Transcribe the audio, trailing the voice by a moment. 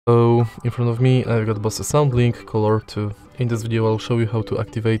So in front of me I've got BOSE SoundLink Color 2. In this video I'll show you how to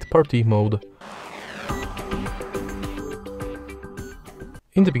activate party mode.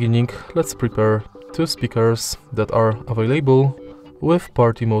 In the beginning, let's prepare two speakers that are available with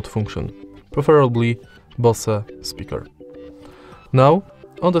party mode function, preferably BOSE speaker. Now,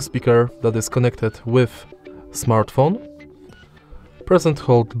 on the speaker that is connected with smartphone, press and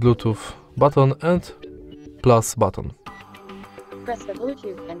hold Bluetooth button and plus button. Press the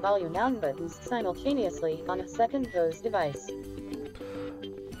Bluetooth and volume down buttons simultaneously on a second BOSE device.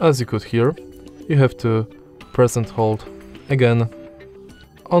 As you could hear, you have to press and hold again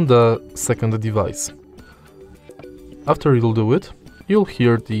on the second device. After you'll do it, you'll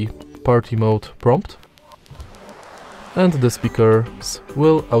hear the party mode prompt and the speakers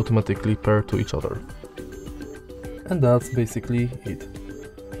will automatically pair to each other. And that's basically it.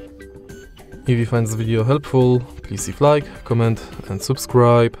 If you find this video helpful, please leave like, comment and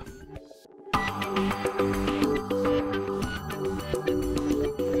subscribe.